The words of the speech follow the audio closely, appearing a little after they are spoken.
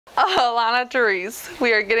Alana Therese,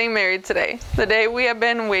 we are getting married today, the day we have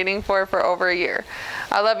been waiting for over a year.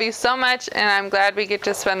 I love you so much, and I'm glad we get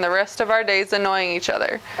to spend the rest of our days annoying each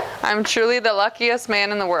other. I'm truly the luckiest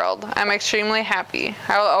man in the world. I'm extremely happy.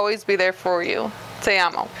 I will always be there for you. Te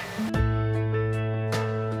amo.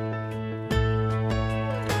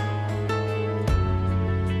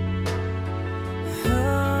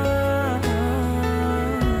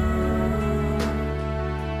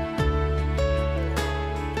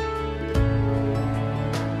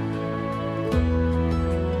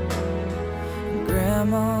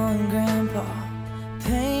 Grandma and Grandpa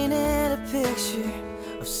painted a picture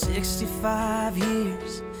of 65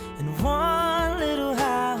 years in one little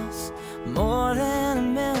house. More than a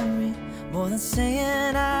memory, more than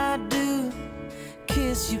saying I do.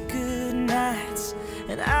 Kiss you good nights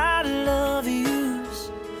and I love yous.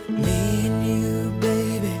 Me and you,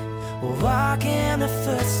 baby, we'll walk in the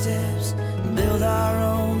footsteps and build our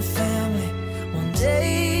own family, one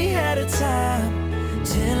day at a time.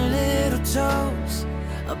 10 little toes,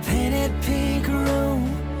 a painted pink room.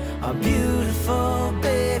 Our beautiful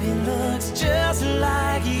baby looks just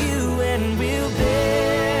like you, and we'll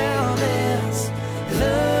build this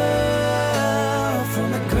love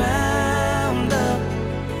from the ground up.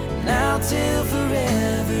 Now till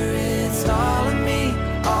forever, it's all of me,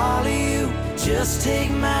 all of you. Just take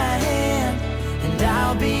my hand, and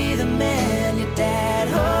I'll be the man your dad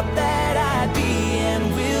hoped that I'd be,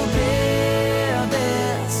 and we'll build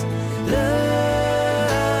this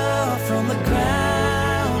love from the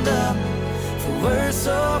ground up, for worse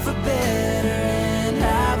or for better. And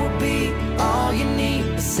I will be all you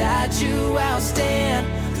need. Beside you I'll stand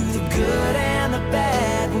through the good and the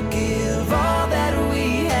bad. We'll give all that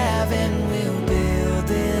we have, and we'll build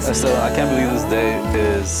this love. I can't believe this day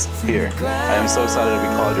is here. I am so excited to be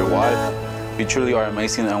called your wife. You truly are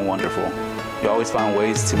amazing and wonderful. You always find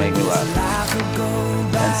ways to make me laugh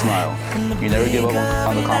and smile. You never give up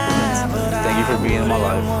on the compliments. Thank you for being in my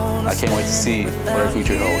life. I can't wait to see what our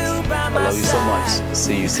future holds. I love you so much.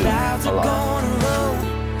 See you soon. Alana.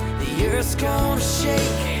 The earth's gonna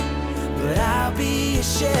shake, but I'll be a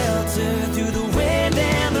shelter through the wind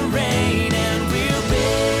and the rain, and we'll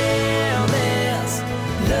build this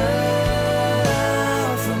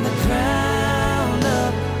love from the ground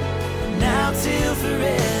up. Now till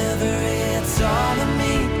forever, it's all of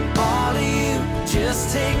me, all of you.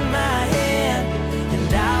 Just take my hand,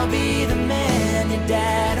 and I'll be the man your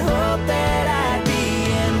dad hoped that I'd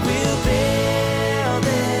be, and we'll build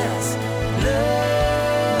this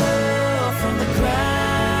love from the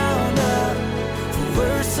ground up, for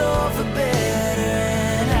worse or for better.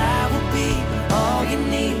 And I will be all you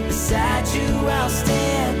need. Beside you I'll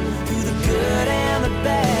stand through the good and the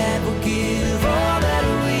bad. We'll give all that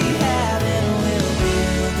we have, and we'll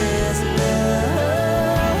build this love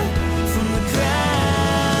from the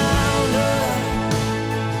ground up.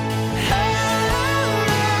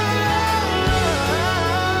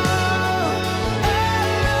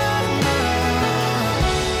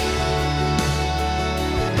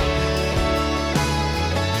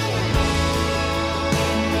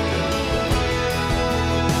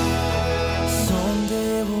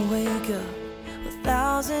 Someday we'll wake up with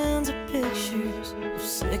thousands of pictures of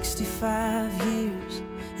 65 years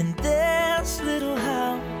in this little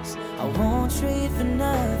house. I won't trade for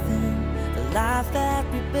nothing the life that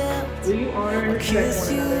we built. Will you honor and I'll kiss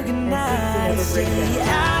respect you one another goodnight, and say celebrate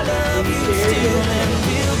I love you still, and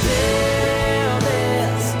we'll build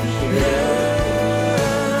this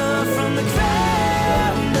love from the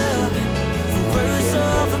ground up, for worse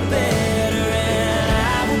or for better. And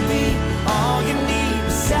I will be all you need.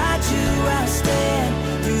 Beside you I'll stand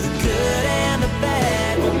through the good and the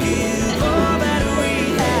bad. We'll give all that we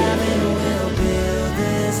have, and we'll build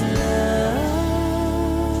this love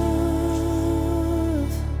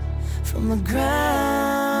from the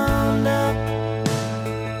ground up.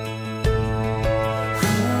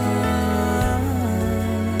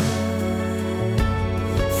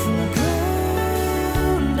 From the ground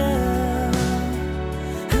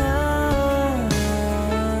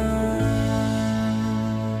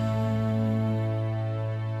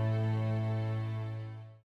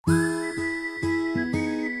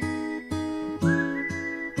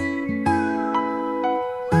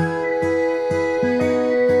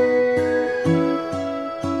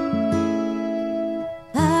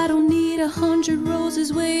I don't need 100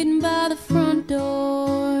 roses waiting by the front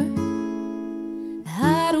door.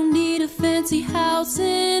 I don't need a fancy house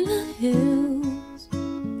in the hills.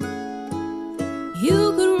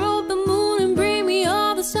 You could roll the moon and bring me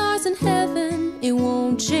all the stars in heaven. It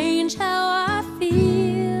won't change how I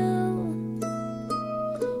feel.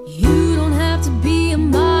 You don't have to be a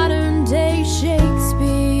model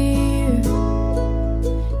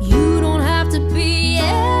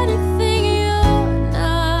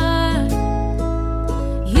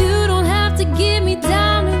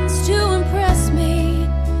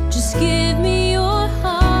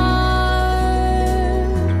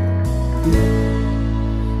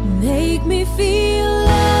feel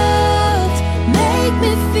loved, make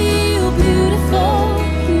me feel beautiful,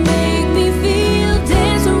 make me feel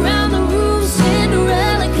dance around the room,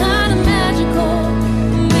 Cinderella kind of magical,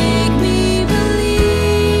 make me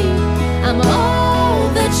believe I'm all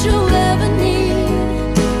that you'll ever need.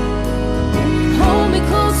 Hold me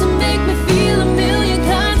close and make me feel a million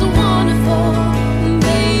kinds of wonderful.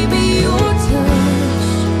 Baby, your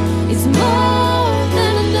touch is more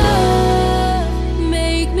than enough.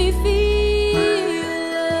 Make me feel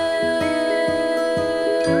love.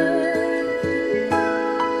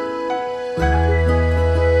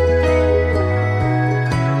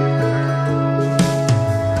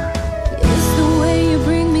 It's the way you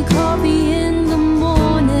bring me coffee in the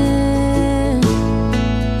morning,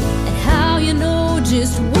 and how you know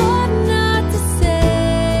just what not to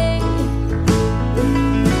say.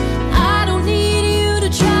 I don't need you to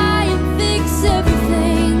try and fix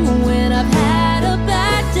everything when I've had a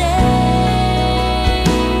bad day.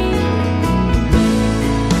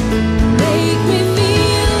 Make me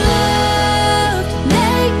feel loved,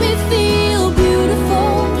 make me feel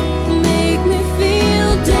beautiful, make me feel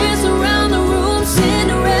dance around the room,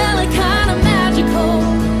 Cinderella kind of magical,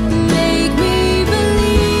 make me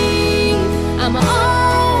believe I'm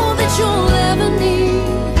all that you'll ever need.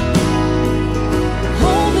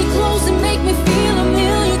 Hold me close and make me feel a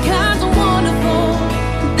million kinds of wonderful.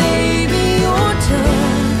 Baby, your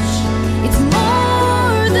touch, it's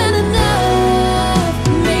more than enough.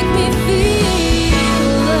 Make me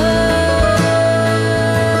feel love.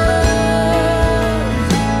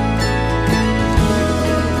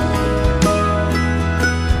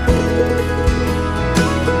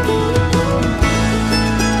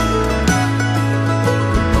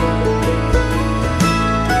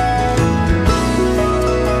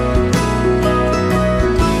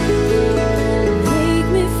 Make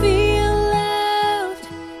me feel loved,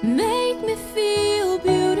 make me feel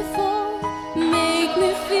beautiful, make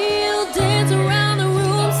me feel dance around the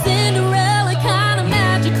room, Cinderella kind of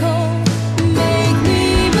magical, make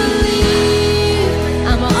me believe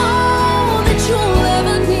I'm all that you'll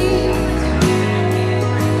ever need.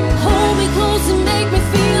 Hold me close and make me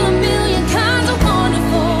feel a million kinds of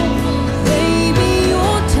wonderful. Baby,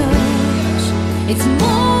 your touch, it's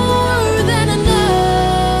more than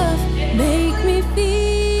enough. Make me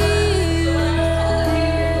feel love.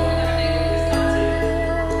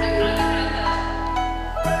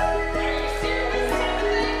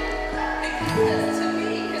 Because to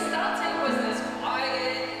me, Costante was this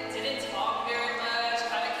quiet, didn't talk very much,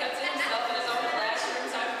 kind of kept to himself in his own classroom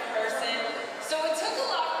type of person. So it took a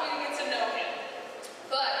lot for me to get to know him.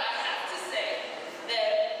 But I have to say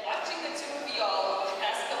that watching the two of y'all over the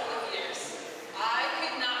past couple of years, I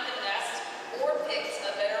could not have asked or picked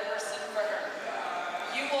a better person for her.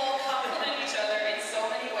 You all complement each other in so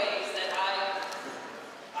many ways that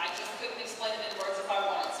I just couldn't explain it in words if I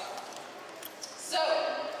wanted to. So,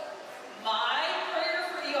 my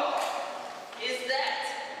prayer for y'all is that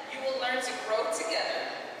you will learn to grow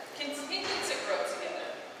together, continue to grow together.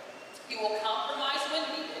 You will compromise when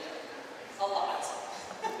needed, a lot.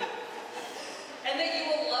 And that you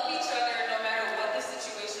will love each other no matter what the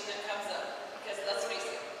situation that comes up. Because let's face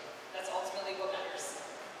it, that's ultimately what matters.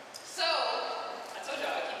 So, I told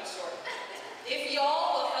y'all I'd keep it short. If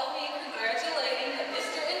y'all will help me in congratulating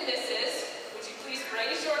Mr. and Mrs., would you please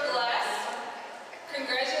raise your glass?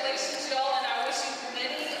 Congratulations, y'all, and I wish you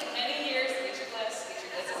many, many years. Get your glass. Get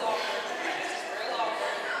your glass. This is awkward. This is real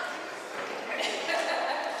awkward.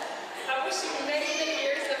 I wish you many, many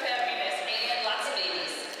years of happiness and lots of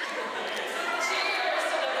babies. Cheers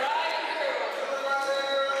to the bride and groom.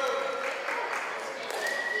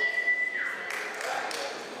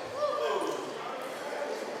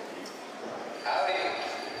 Howdy.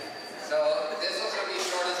 So this one's gonna be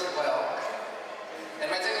short as well. It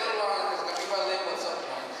might take a little longer because it's gonna be bilingual at some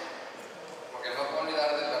point. Porque no puedo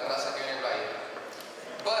olvidar de la raza que viene por ahí.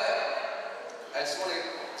 But I just want to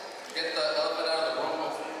get the elephant out of the room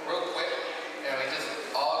real quick, and we just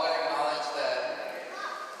all gotta acknowledge that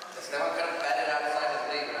this never kind of batted outside his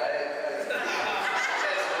league, right? It's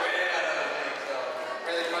way out of his league, so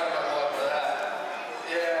really proud of my boy for that.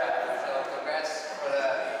 Yeah, so congrats for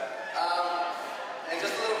that. And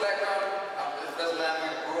just a little background, this best man, we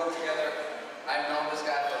grew up together. I've known this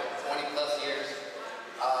guy for 20 plus years.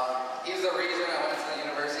 He's the reason I went to the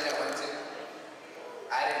university I went to.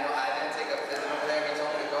 I didn't take a physical there. He told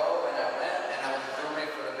me to go, and I went.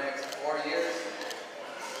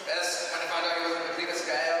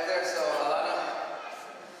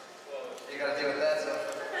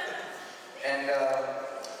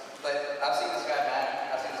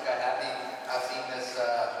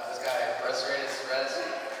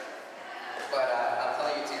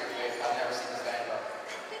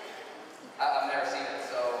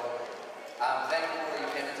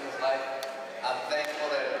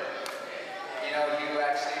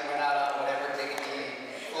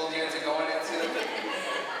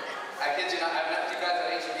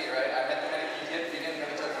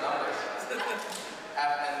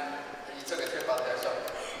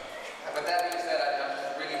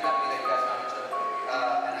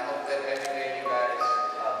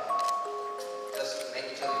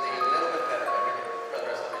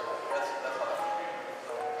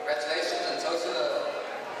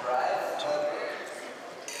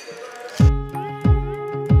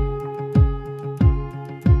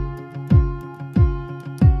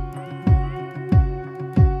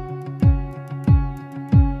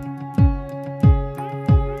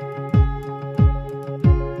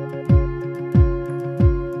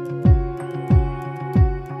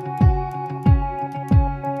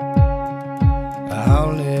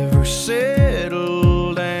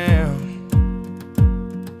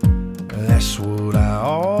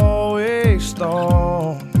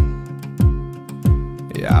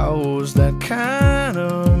 Yeah, I was that kind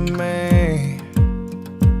of man.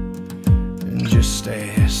 And just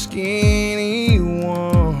ask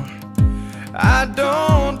anyone. I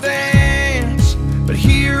don't dance, but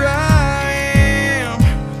here I am,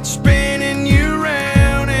 spinning you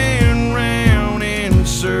round and round in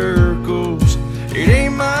circles. It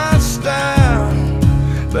ain't my style,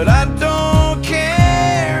 but I don't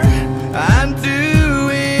care. I'd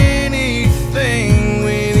do anything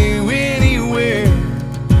with you anywhere.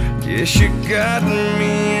 Guess you got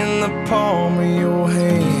me in the palm of your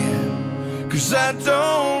hand, 'cause I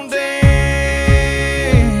don't dance.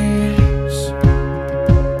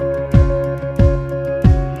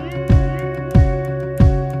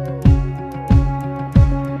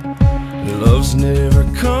 Love's never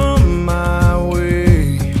come my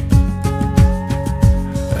way.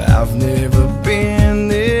 I've never been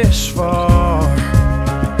this far,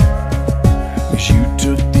 'cause you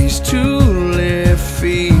took these 2 left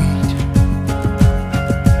feet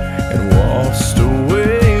and waltzed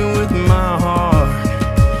away with my heart.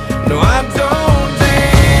 No, I don't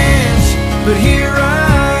dance, but here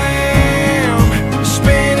I am,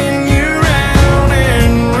 spinning you round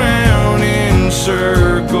and round in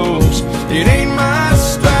circles. It ain't my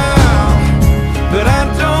style, but I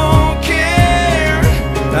don't care.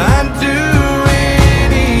 I'd do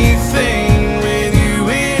anything with you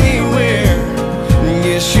anywhere.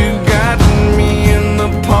 Guess you got me in the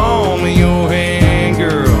palm of your hand,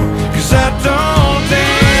 girl, 'cause I don't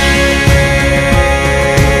dance.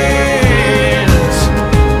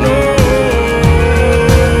 No,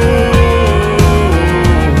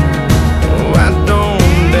 I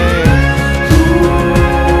don't dance.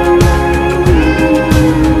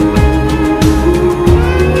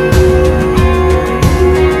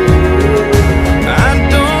 I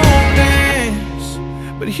don't dance,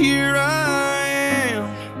 but here I am,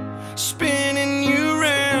 spinning you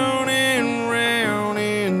round and round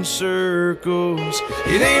in circles.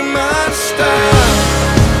 It ain't my style,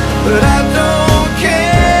 but I don't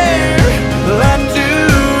care. I'd do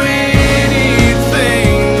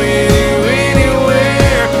anything with you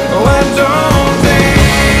anywhere. Oh, I don't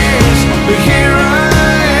dance, but here I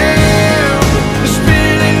am,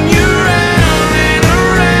 spinning you round and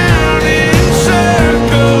around in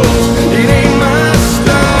circles. It ain't my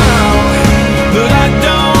style, but I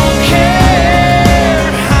don't care.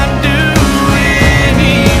 I'd do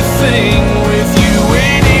anything with you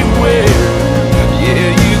anywhere. Yeah,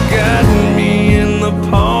 you got me in the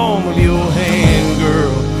palm of your hand,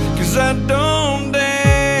 girl, 'cause I don't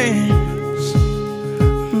dance.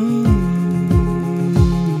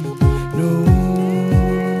 No.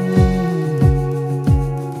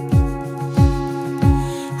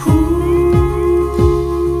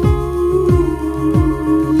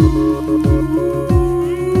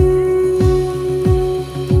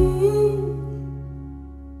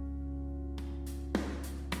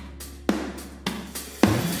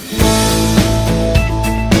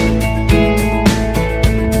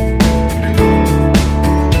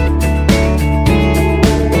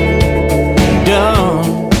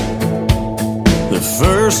 Done. The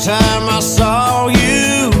first time I saw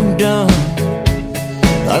you done,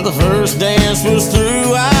 like the first dance was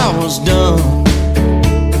through, I was done.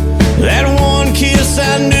 That one kiss,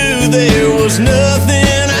 I knew there was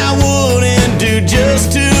nothing I wouldn't do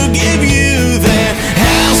just to give you that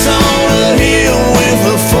house on a hill with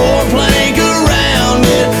a 4-plank around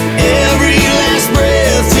it. Every last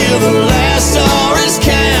breath till the last star is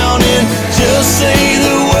counting. Just say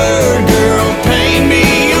the word, girl, paint me,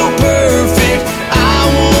 you're perfect. I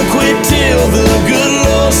won't quit till the good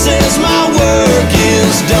Lord says my work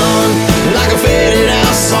is done. Like a faded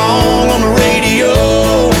out song on the radio.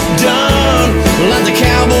 Done. Like the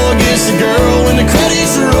cowboy gets the girl when the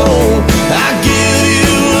credits roll. I give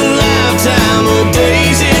you a lifetime of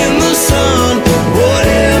days in the sun.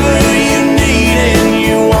 Whatever you need and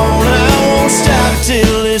you want, I won't stop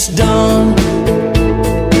till it's done.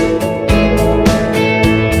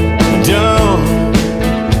 Done.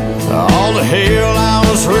 All the hell I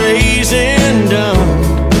was raising done.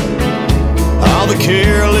 All the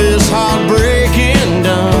careless heartbreaking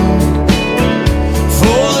done.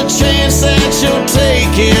 For the chance that you're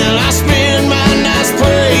taking, I spend my nights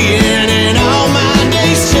praying and all my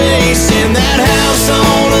days chasing that house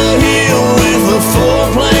on a hill with a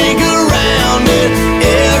 4-plank around it.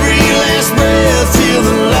 Every last breath till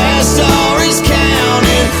the last star is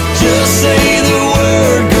counting. Just say the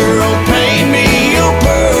word, girl, paint me, you're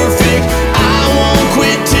perfect. I won't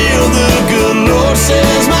quit till the good Lord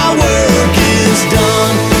says my work is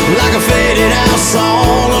done. Like a faded out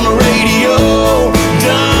song on the radio.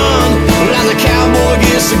 Done. Like the cowboy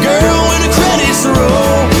gets the girl when the credits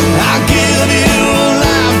roll.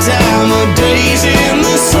 days in the